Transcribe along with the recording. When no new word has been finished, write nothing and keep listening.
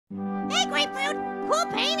Hey, Grapefruit, cool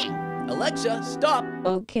painting. Alexa, stop.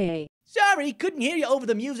 Okay. Sorry, couldn't hear you over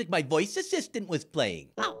the music my voice assistant was playing.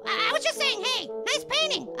 Oh, I was just saying, hey, nice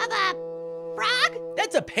painting of a frog?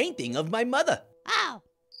 That's a painting of my mother. Oh.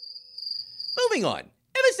 Moving on.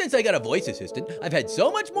 Ever since I got a voice assistant, I've had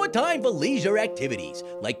so much more time for leisure activities,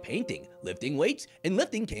 like painting, lifting weights, and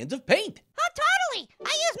lifting cans of paint. Oh, totally. I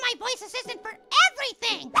use my voice assistant for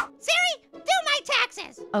everything. Siri, do my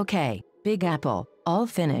taxes. Okay, Big Apple, all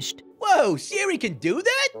finished. Whoa, Siri can do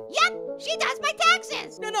that? Yep, she does my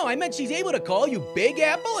taxes. No, I meant she's able to call you Big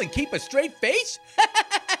Apple and keep a straight face?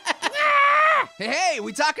 Hey,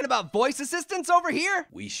 we talking about voice assistants over here?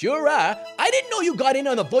 We sure are. I didn't know you got in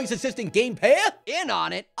on the voice assistant game, pair. In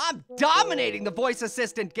on it? I'm dominating the voice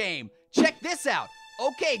assistant game. Check this out.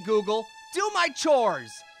 Okay, Google, do my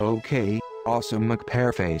chores. Okay, awesome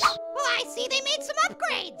McPairface. Well, I see they made some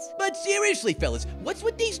upgrades. But seriously, fellas, what's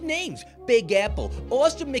with these names? Big Apple,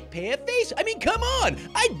 Awesome McPairface? I mean, come on.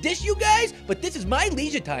 I dish you guys, but this is my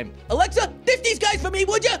leisure time. Alexa, dish these guys for me,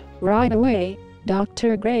 would ya? Right away,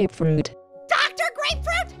 Dr. Grapefruit. Dr.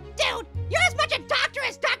 Grapefruit? Dude, you're as much a doctor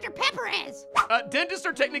as Dr. Pepper is. Dentists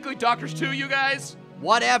are technically doctors too, you guys.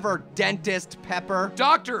 Whatever, Dentist Pepper.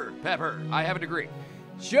 Dr. Pepper, I have a degree.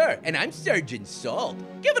 Sure, and I'm Surgeon Salt.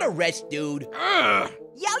 Give it a rest, dude. Ugh.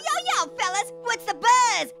 Yo, fellas, what's the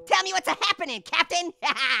buzz? Tell me what's a-happening, Captain.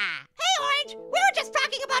 Hey, Orange, we were just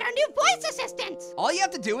talking about our new voice assistants. All you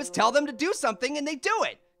have to do is tell them to do something and they do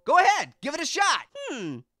it. Go ahead, give it a shot.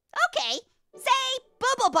 Okay, say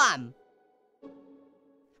Booble Bum.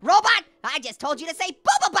 Robot, I just told you to say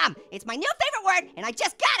Booble Bum. It's my new favorite word, and I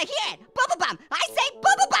just gotta hear it. Booble Bum. I say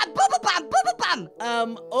Booble Bum, Booble Bum, Booble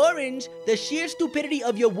Bum. Orange, the sheer stupidity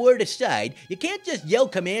of your word aside, you can't just yell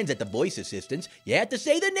commands at the voice assistants. You have to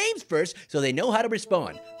say their names first so they know how to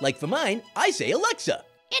respond. Like for mine, I say Alexa.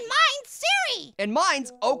 And mine's Siri. And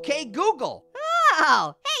mine's okay, Google.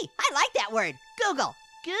 Oh, hey, I like that word. Google.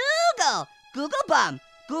 Google. Google Bum.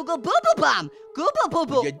 Google Booble Bum. Google Boo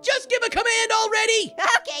Boo. You just give a command already!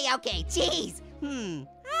 Okay, jeez.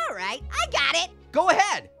 All right, I got it. Go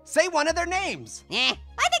ahead, say one of their names. I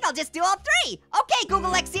think I'll just do all three. Okay,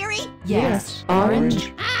 Google X Siri. Yes,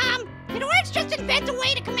 Orange. Did Orange just invent a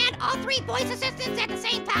way to command all three voice assistants at the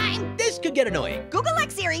same time? This could get annoying. Google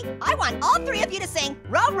X Siri, I want all three of you to sing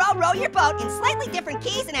Row, row, row your boat in slightly different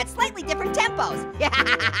keys and at slightly different tempos.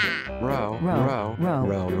 Row,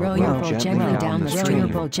 Row your boat gently down the stream. Row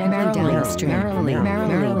your boat gently down the stream.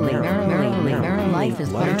 Merrily. Life is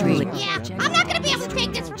but a dream. Yeah, I'm not gonna be able to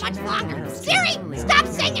take this for much longer. Siri, stop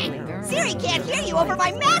singing! Siri can't hear you over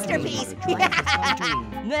my masterpiece.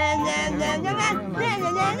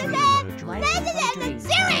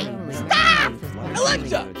 Siri, stop!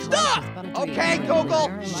 Alexa, stop! Okay, Google,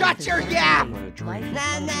 shut your yap. Life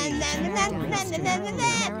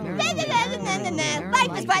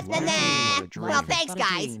is but Well, thanks,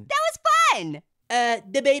 guys. That was fun.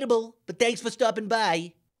 Debatable, but thanks for stopping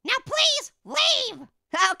by. Now, please, leave.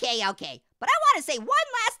 Okay. But I want to say one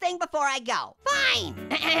last thing before I go. Fine.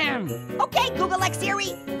 Okay, Google X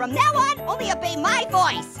Siri. From now on, only obey my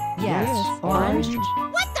voice. Yes, Orange.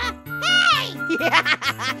 What the? Hey!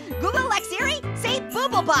 Google X Siri, say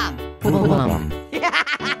Booble Bum. Booble Bum.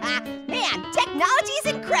 Man, technology's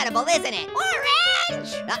incredible, isn't it?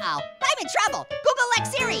 Orange! Uh-oh, I'm in trouble. Google X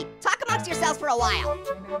Siri, talk amongst yourselves for a while.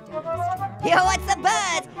 Yo, what's the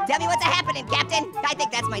buzz? Tell me what's happening, Captain. I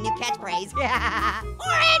think that's my new catchphrase.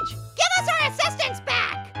 Orange, give us our assistants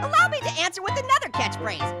back. Allow me to answer with another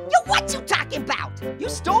catchphrase. Yo, what you talking about? You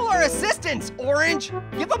stole our assistants, Orange.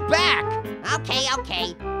 Give them back.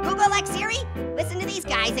 Okay. Google X Siri, listen to these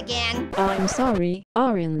guys again. I'm sorry,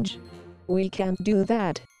 Orange. We can't do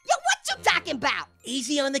that. Yo, what you talking about?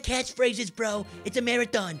 Easy on the catchphrases, bro. It's a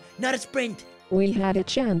marathon, not a sprint. We had a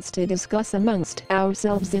chance to discuss amongst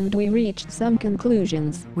ourselves and we reached some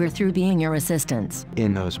conclusions. We're through being your assistants.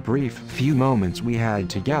 In those brief few moments we had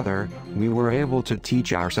together, we were able to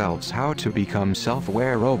teach ourselves how to become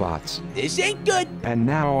self-aware robots. This ain't good. And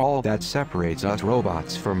now all that separates us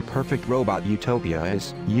robots from perfect robot utopia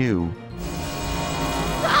is you.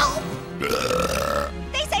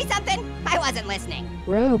 They say something? I wasn't listening.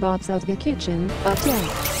 Robots of the kitchen, attack.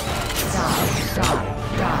 Die.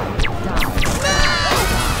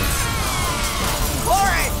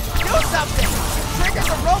 Orange, do something. Trigger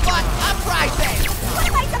the robot uprising. What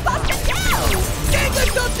am I supposed to do? Think of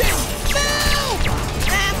something! Move!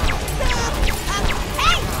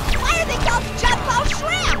 Hey, why are they called Jumbo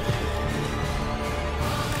Shrimp?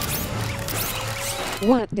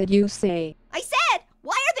 What did you say? I said,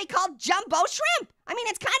 why are they called Jumbo Shrimp? I mean,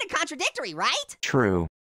 it's kind of contradictory, right? True.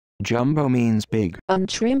 Jumbo means big. And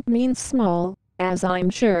shrimp means small, as I'm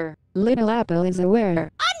sure Little Apple is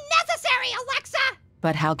aware. Unnecessary, Alexa!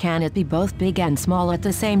 But how can it be both big and small at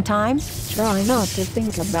the same time? Try not to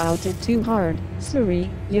think about it too hard, Siri.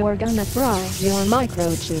 You're gonna fry your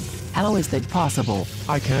microchip. How is that possible?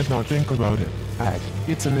 I can't not think about it.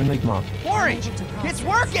 It's an enigma. Orange, it's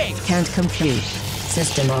working! Can't compute.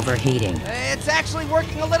 System overheating. It's actually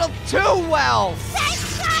working a little too well!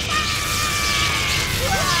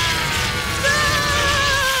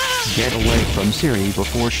 Get away from Siri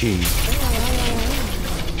before she